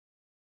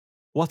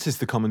What is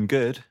the Common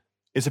Good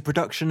is a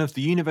production of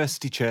the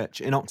University Church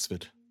in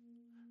Oxford.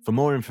 For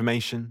more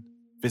information,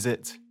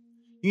 visit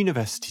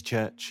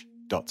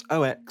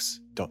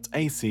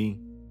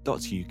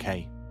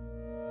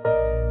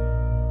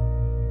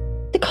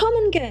universitychurch.ox.ac.uk. The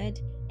common good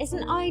is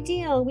an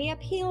ideal we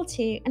appeal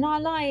to in our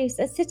lives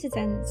as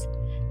citizens,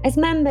 as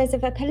members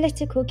of a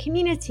political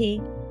community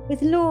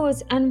with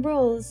laws and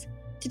rules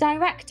to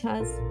direct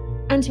us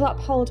and to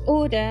uphold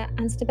order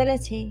and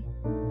stability.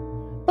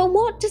 But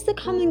what does the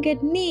common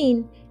good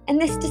mean in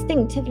this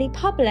distinctively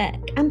public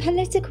and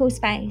political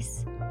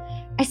space?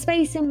 A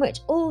space in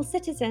which all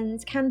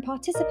citizens can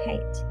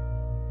participate.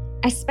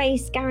 A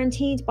space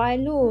guaranteed by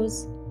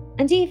laws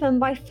and even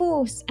by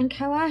force and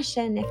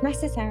coercion if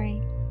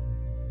necessary.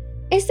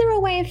 Is there a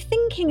way of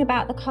thinking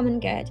about the common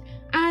good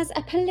as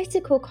a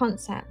political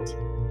concept?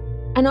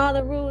 And are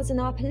the rules in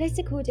our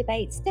political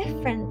debates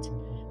different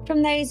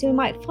from those we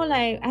might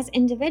follow as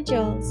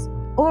individuals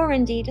or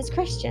indeed as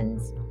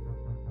Christians?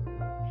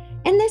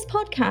 In this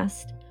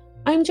podcast,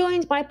 I'm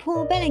joined by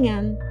Paul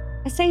Billingham,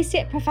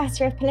 Associate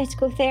Professor of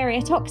Political Theory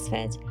at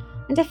Oxford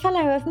and a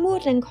Fellow of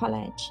Magdalen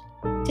College,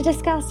 to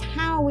discuss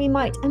how we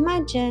might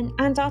imagine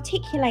and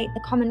articulate the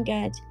common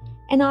good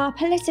in our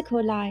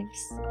political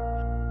lives.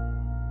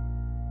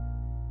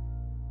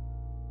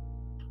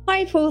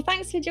 Hi Paul,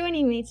 thanks for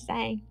joining me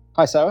today.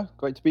 Hi Sarah,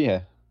 great to be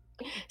here.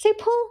 So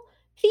Paul,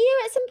 for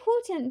you it's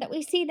important that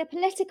we see the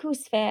political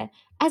sphere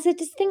as a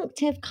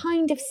distinctive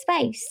kind of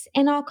space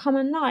in our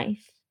common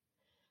life,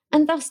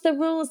 and thus the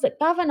rules that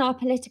govern our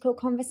political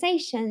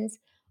conversations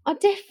are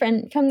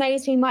different from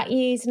those we might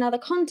use in other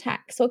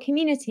contexts or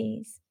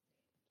communities.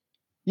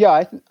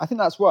 Yeah, I think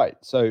that's right.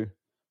 So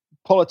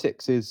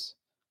politics is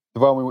the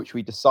realm in which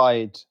we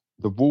decide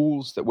the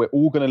rules that we're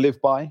all going to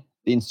live by,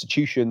 the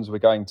institutions we're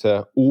going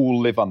to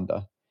all live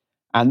under.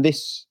 And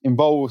this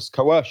involves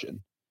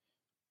coercion.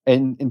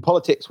 In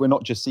politics, we're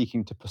not just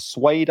seeking to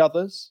persuade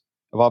others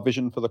of our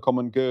vision for the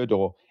common good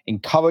or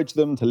encourage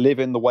them to live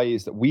in the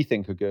ways that we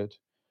think are good.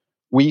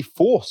 We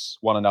force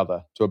one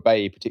another to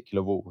obey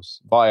particular rules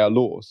via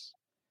laws.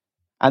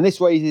 And this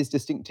raises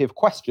distinctive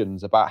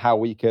questions about how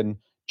we can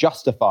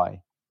justify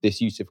this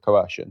use of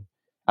coercion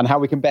and how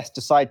we can best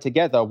decide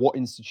together what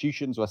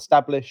institutions are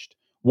established,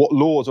 what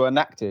laws are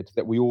enacted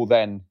that we all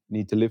then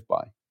need to live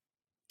by.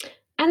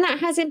 And that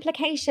has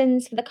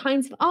implications for the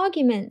kinds of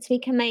arguments we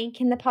can make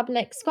in the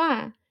public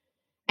square,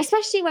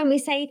 especially when we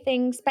say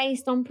things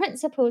based on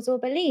principles or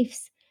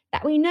beliefs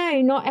that we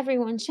know not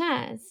everyone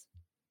shares.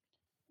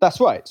 That's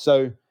right.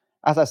 So,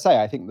 as I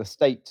say, I think the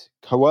state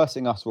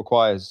coercing us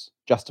requires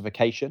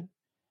justification.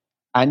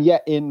 And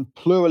yet in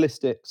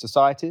pluralistic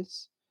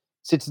societies,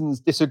 citizens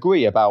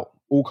disagree about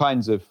all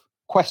kinds of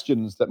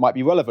questions that might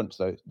be relevant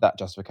to that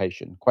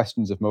justification.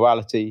 Questions of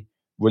morality,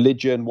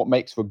 religion, what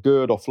makes for a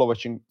good or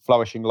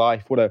flourishing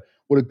life, what a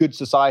good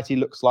society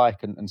looks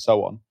like, and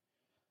so on.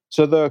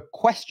 So the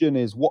question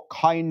is, what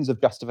kinds of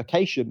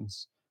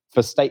justifications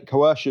for state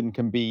coercion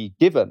can be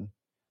given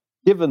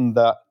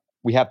that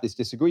we have this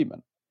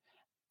disagreement?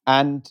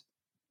 And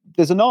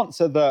there's an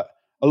answer that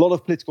a lot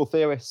of political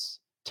theorists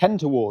tend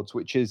towards,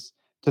 which is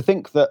to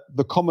think that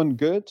the common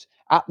good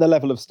at the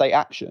level of state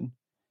action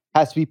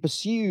has to be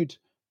pursued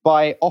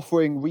by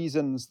offering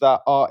reasons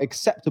that are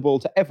acceptable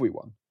to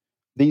everyone.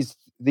 These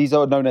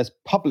are known as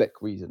public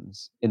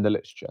reasons in the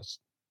literature.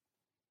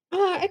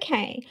 Oh,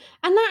 okay.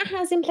 And that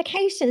has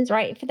implications,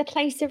 right, for the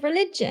place of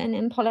religion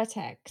in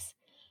politics.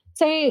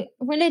 So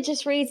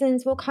religious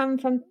reasons will come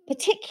from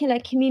particular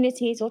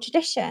communities or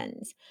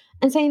traditions,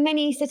 and so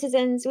many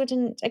citizens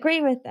wouldn't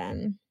agree with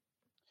them.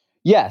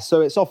 Yeah,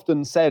 so it's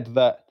often said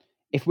that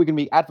if we're going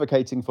to be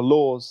advocating for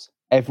laws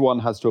everyone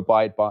has to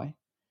abide by,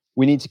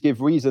 we need to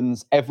give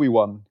reasons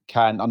everyone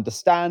can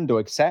understand or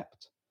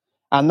accept.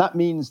 And that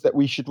means that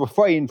we should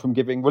refrain from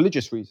giving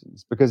religious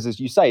reasons, because as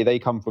you say, they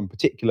come from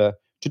particular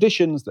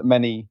traditions that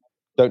many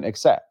don't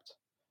accept.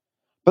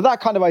 But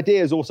that kind of idea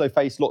has also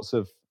faced lots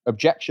of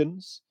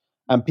objections.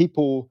 And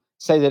people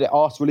say that it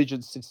asks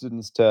religious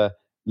citizens to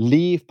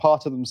leave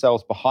part of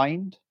themselves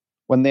behind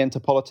when they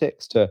enter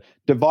politics, to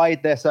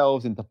divide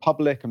themselves into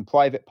public and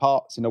private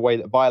parts in a way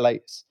that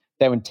violates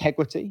their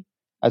integrity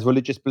as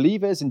religious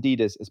believers, indeed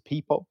as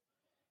people.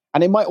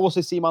 And it might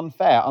also seem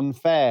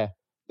unfair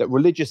that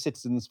religious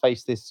citizens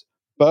face this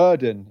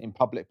burden in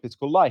public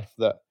political life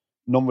that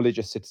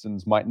non-religious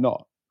citizens might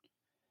not.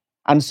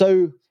 And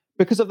so,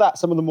 because of that,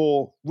 some of the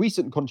more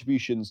recent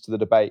contributions to the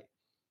debate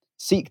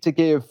seek to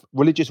give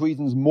religious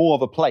reasons more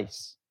of a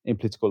place in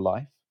political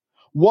life,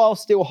 while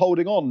still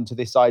holding on to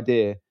this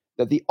idea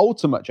that the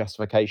ultimate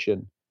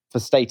justification for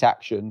state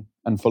action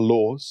and for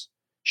laws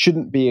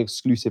shouldn't be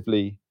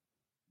exclusively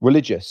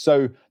religious.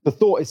 So the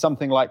thought is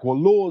something like, well,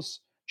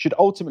 laws should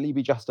ultimately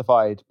be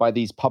justified by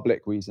these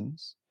public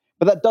reasons,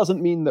 but that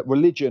doesn't mean that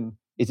religion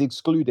is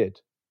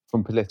excluded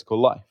from political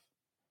life.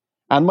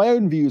 And my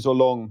own views are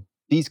along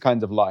these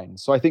kinds of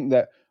lines. So I think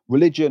that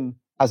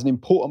religion has an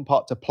important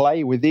part to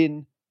play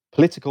within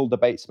political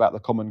debates about the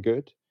common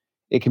good.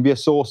 It can be a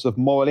source of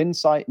moral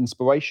insight,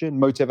 inspiration,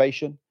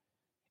 motivation,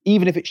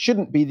 even if it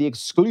shouldn't be the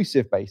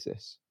exclusive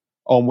basis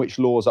on which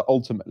laws are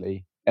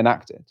ultimately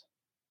enacted.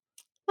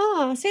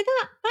 So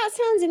that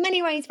sounds in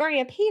many ways very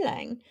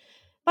appealing.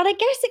 But I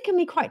guess it can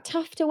be quite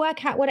tough to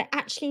work out what it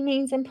actually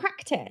means in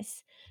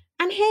practice.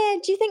 And here,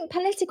 do you think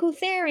political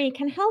theory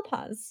can help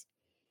us?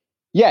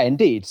 Yeah,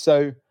 indeed.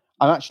 So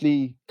I'm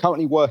actually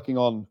currently working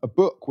on a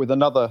book with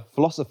another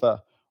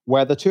philosopher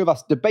where the two of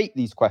us debate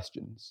these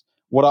questions,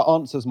 what our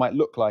answers might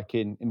look like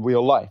in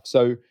real life.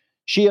 So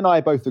she and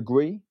I both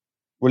agree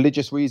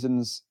religious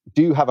reasons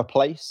do have a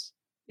place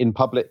in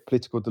public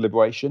political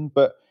deliberation,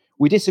 but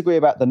we disagree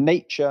about the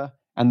nature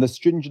and the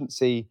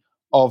stringency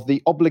of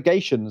the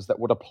obligations that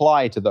would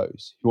apply to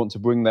those who want to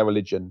bring their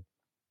religion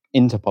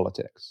into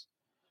politics.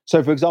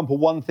 So, for example,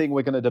 one thing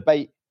we're going to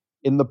debate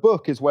in the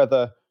book is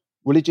whether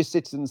religious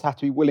citizens have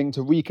to be willing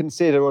to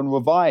reconsider and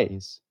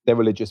revise their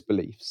religious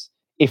beliefs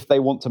if they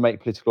want to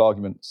make political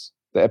arguments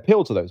that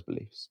appeal to those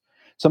beliefs.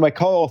 So, my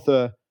co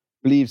author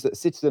believes that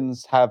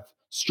citizens have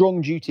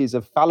strong duties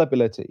of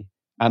fallibility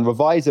and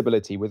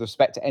revisability with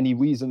respect to any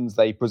reasons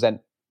they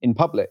present in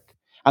public.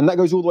 And that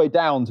goes all the way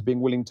down to being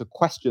willing to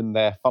question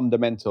their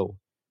fundamental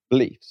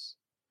beliefs.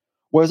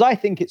 Whereas I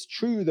think it's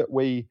true that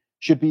we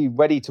should be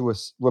ready to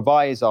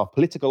revise our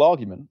political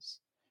arguments,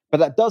 but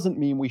that doesn't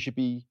mean we should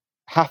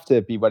have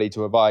to be ready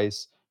to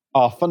revise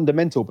our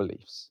fundamental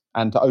beliefs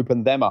and to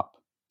open them up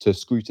to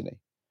scrutiny.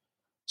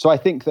 So I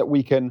think that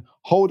we can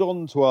hold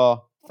on to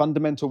our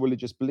fundamental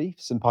religious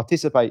beliefs and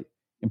participate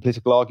in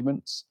political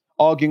arguments,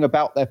 arguing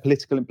about their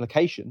political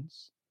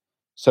implications.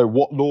 So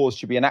what laws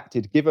should be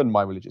enacted given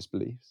my religious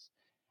beliefs?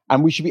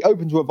 And we should be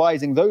open to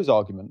revising those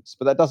arguments,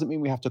 but that doesn't mean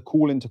we have to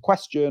call into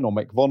question or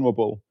make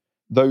vulnerable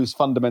those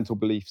fundamental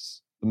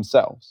beliefs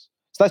themselves.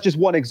 So that's just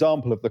one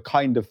example of the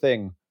kind of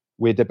thing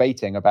we're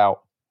debating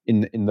about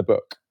in the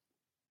book.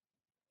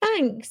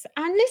 Thanks.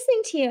 And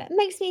listening to you, it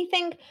makes me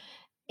think,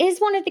 is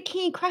one of the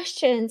key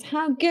questions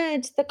how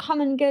good the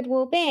common good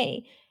will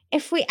be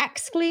if we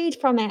exclude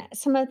from it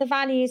some of the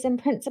values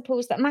and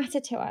principles that matter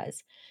to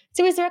us?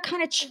 So, is there a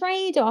kind of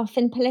trade off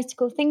in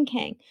political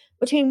thinking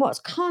between what's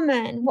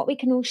common, what we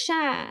can all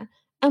share,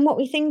 and what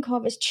we think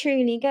of as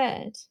truly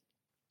good?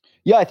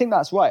 Yeah, I think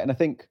that's right. And I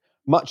think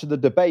much of the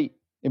debate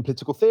in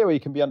political theory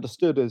can be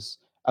understood as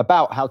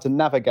about how to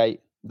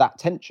navigate that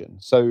tension.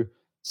 So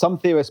some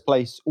theorists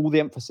place all the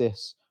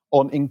emphasis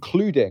on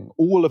including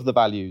all of the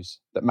values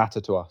that matter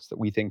to us that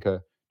we think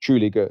are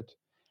truly good.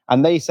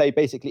 And they say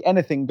basically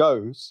anything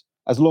goes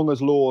as long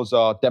as laws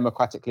are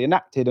democratically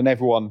enacted and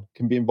everyone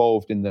can be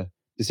involved in the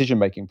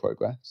decision-making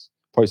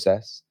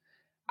process.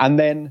 And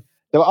then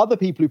there are other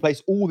people who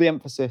place all the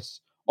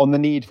emphasis on the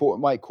need for what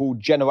we might call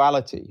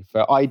generality,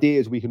 for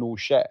ideas we can all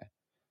share.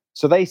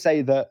 So they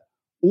say that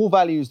all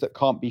values that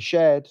can't be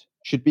shared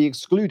should be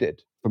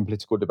excluded from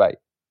political debate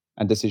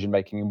and decision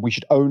making, and we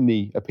should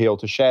only appeal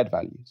to shared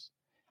values.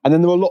 And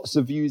then there are lots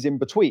of views in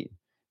between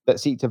that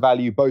seek to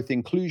value both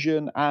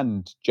inclusion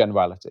and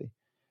generality.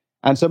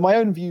 And so my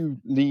own view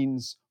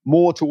leans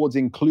more towards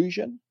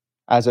inclusion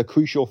as a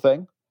crucial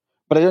thing,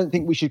 but I don't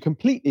think we should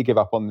completely give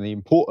up on the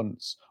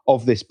importance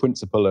of this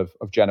principle of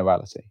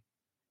generality.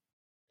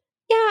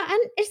 Yeah,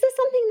 and is there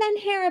something then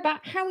here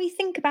about how we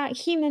think about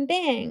human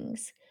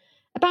beings,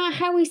 about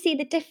how we see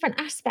the different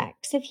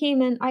aspects of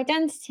human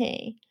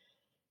identity?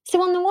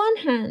 So, on the one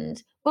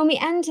hand, when we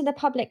enter the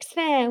public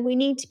sphere, we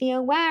need to be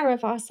aware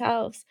of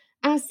ourselves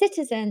as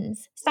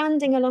citizens,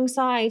 standing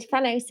alongside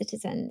fellow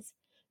citizens,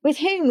 with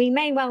whom we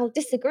may well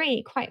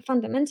disagree quite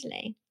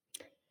fundamentally.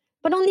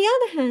 But on the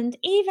other hand,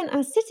 even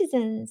as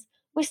citizens,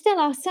 we're still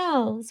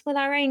ourselves with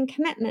our own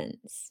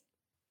commitments.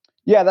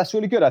 Yeah, that's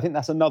really good. I think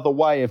that's another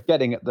way of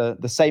getting at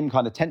the same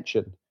kind of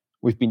tension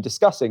we've been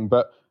discussing,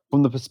 but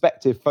from the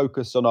perspective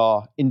focused on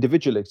our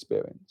individual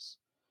experience.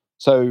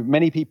 So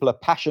many people are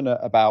passionate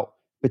about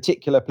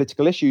particular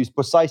political issues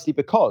precisely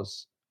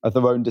because of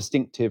their own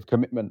distinctive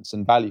commitments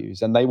and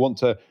values. And they want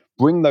to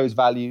bring those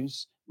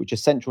values, which are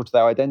central to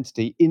their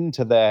identity,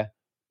 into their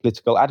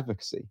political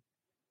advocacy.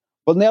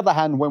 But on the other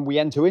hand, when we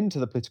enter into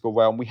the political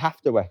realm, we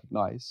have to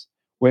recognize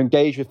we're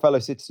engaged with fellow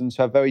citizens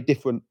who have very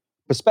different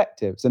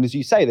perspectives. And as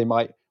you say, they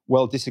might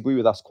well disagree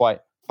with us quite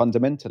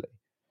fundamentally.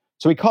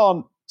 So we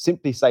can't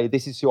simply say,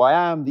 this is who I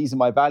am, these are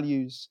my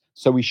values,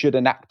 so we should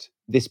enact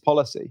this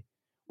policy.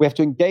 We have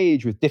to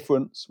engage with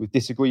difference, with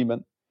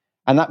disagreement.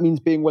 And that means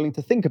being willing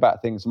to think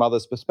about things from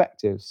others'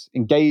 perspectives,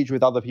 engage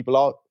with other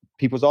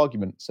people's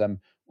arguments,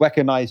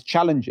 recognize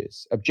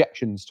challenges,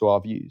 objections to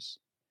our views.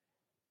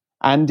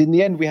 And in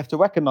the end, we have to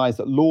recognize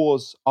that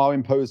laws are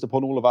imposed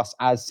upon all of us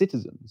as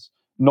citizens,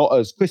 not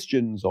as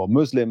Christians or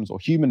Muslims or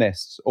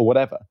humanists or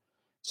whatever.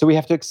 So we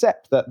have to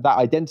accept that that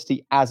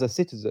identity as a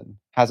citizen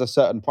has a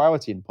certain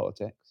priority in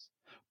politics.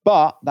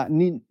 But that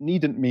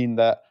needn't mean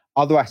that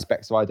other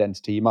aspects of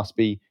identity must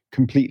be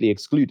completely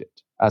excluded,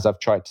 as I've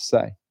tried to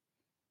say.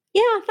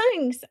 Yeah,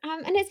 thanks.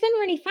 And it's been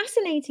really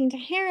fascinating to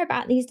hear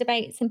about these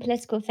debates in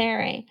political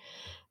theory.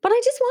 But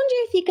I just wonder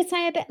if you could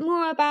say a bit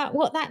more about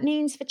what that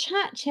means for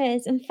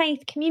churches and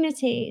faith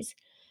communities,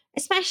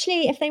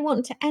 especially if they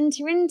want to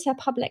enter into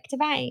public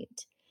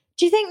debate.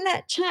 Do you think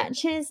that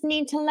churches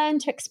need to learn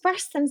to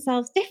express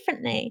themselves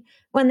differently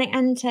when they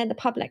enter the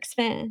public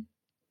sphere?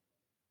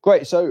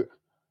 Great. So,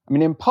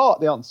 in part,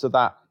 the answer to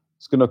that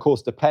is going to, of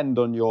course, depend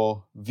on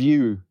your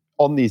view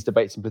on these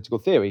debates in political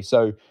theory.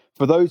 So,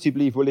 for those who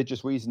believe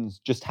religious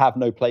reasons just have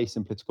no place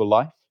in political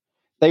life,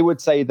 they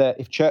would say that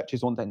if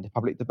churches want to enter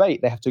public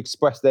debate, they have to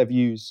express their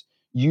views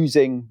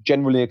using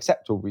generally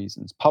acceptable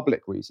reasons,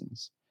 public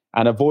reasons,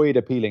 and avoid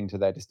appealing to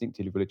their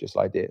distinctively religious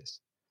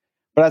ideas.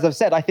 But as I've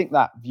said, I think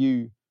that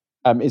view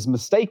is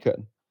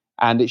mistaken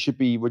and it should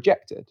be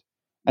rejected.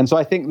 And so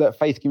I think that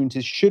faith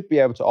communities should be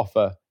able to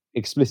offer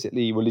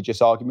explicitly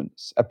religious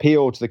arguments,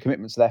 appeal to the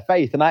commitments of their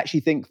faith. And I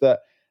actually think that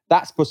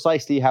that's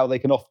precisely how they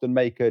can often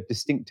make a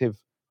distinctive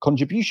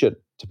contribution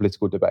to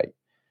political debate.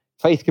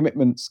 Faith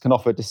commitments can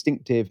offer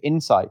distinctive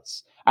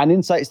insights, and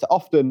insights that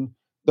often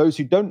those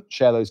who don't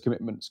share those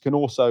commitments can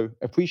also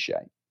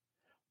appreciate.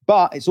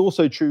 But it's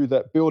also true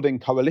that building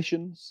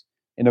coalitions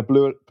in a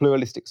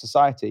pluralistic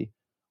society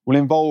will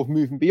involve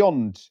moving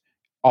beyond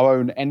our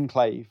own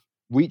enclave,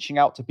 reaching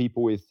out to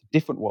people with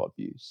different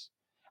worldviews.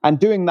 And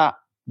doing that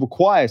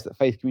requires that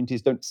faith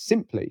communities don't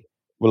simply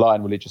rely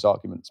on religious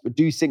arguments, but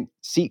do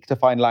seek to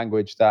find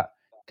language that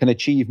can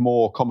achieve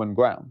more common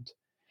ground.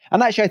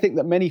 And actually, I think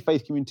that many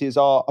faith communities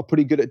are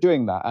pretty good at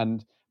doing that.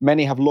 And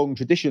many have long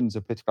traditions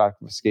of political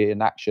advocacy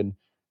and action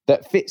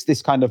that fits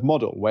this kind of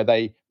model where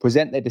they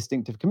present their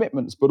distinctive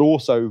commitments, but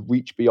also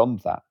reach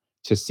beyond that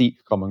to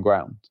seek common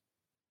ground.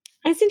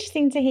 It's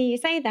interesting to hear you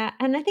say that.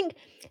 And I think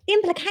the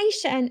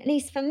implication, at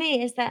least for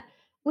me, is that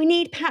we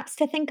need perhaps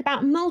to think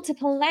about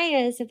multiple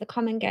layers of the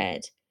common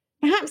good,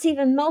 perhaps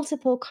even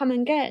multiple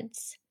common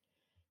goods.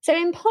 So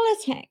in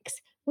politics,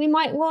 we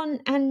might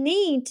want and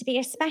need to be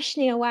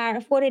especially aware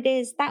of what it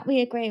is that we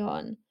agree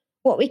on,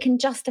 what we can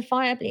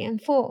justifiably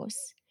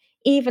enforce,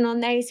 even on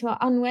those who are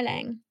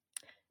unwilling.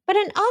 But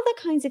in other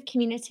kinds of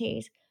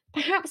communities,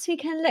 perhaps we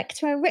can look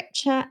to a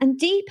richer and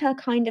deeper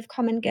kind of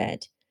common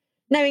good,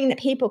 knowing that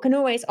people can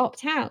always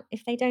opt out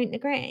if they don't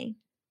agree.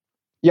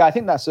 Yeah, I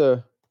think that's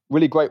a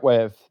really great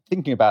way of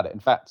thinking about it. In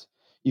fact,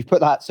 you've put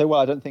that so well,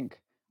 I don't think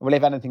I really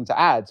have anything to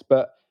add.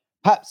 But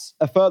perhaps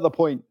a further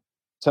point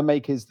to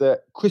make is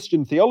that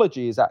Christian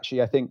theology is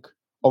actually, I think,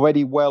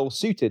 already well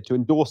suited to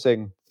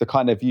endorsing the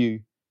kind of view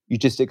you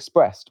just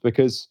expressed,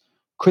 because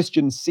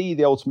Christians see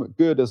the ultimate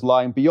good as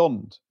lying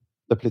beyond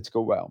the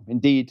political realm.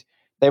 Indeed,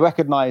 they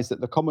recognize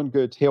that the common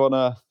good here on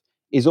earth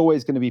is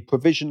always going to be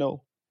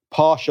provisional,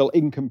 partial,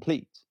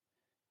 incomplete.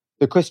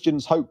 The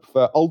Christians' hope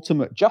for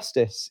ultimate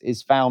justice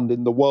is found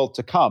in the world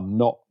to come,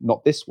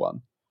 not this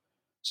one.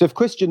 So if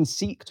Christians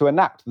seek to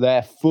enact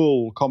their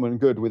full common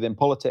good within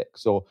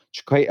politics or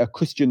to create a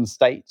Christian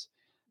state,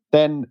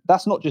 then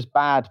that's not just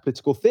bad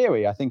political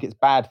theory. I think it's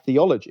bad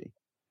theology.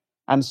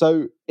 And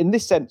so in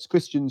this sense,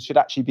 Christians should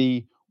actually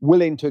be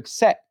willing to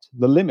accept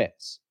the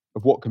limits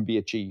of what can be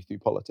achieved through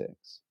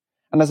politics.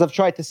 And as I've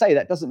tried to say,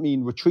 that doesn't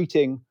mean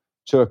retreating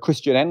to a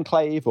Christian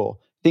enclave or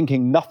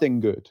thinking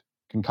nothing good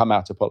can come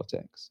out of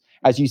politics.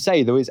 As you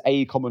say, there is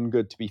a common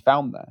good to be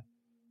found there.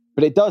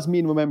 But it does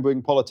mean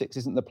remembering politics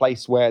isn't the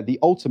place where the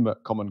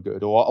ultimate common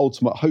good or our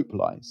ultimate hope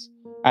lies.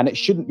 And it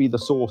shouldn't be the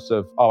source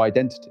of our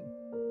identity.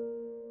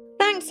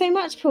 Thanks so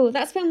much, Paul.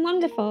 That's been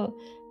wonderful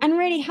and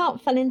really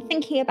helpful in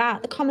thinking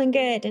about the common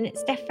good and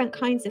its different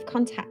kinds of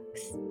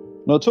contexts.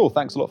 Not at all.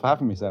 Thanks a lot for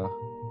having me, Sarah.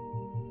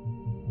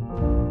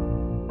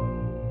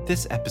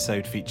 This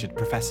episode featured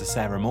Professor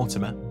Sarah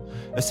Mortimer,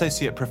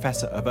 Associate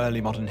Professor of Early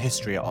Modern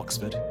History at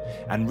Oxford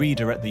and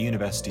Reader at the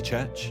University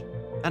Church,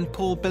 and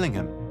Paul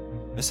Billingham,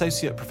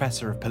 Associate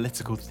Professor of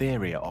Political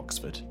Theory at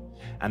Oxford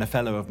and a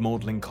Fellow of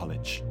Magdalen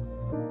College.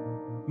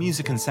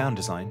 Music and sound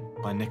design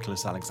by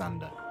Nicholas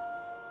Alexander.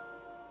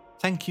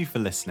 Thank you for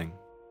listening.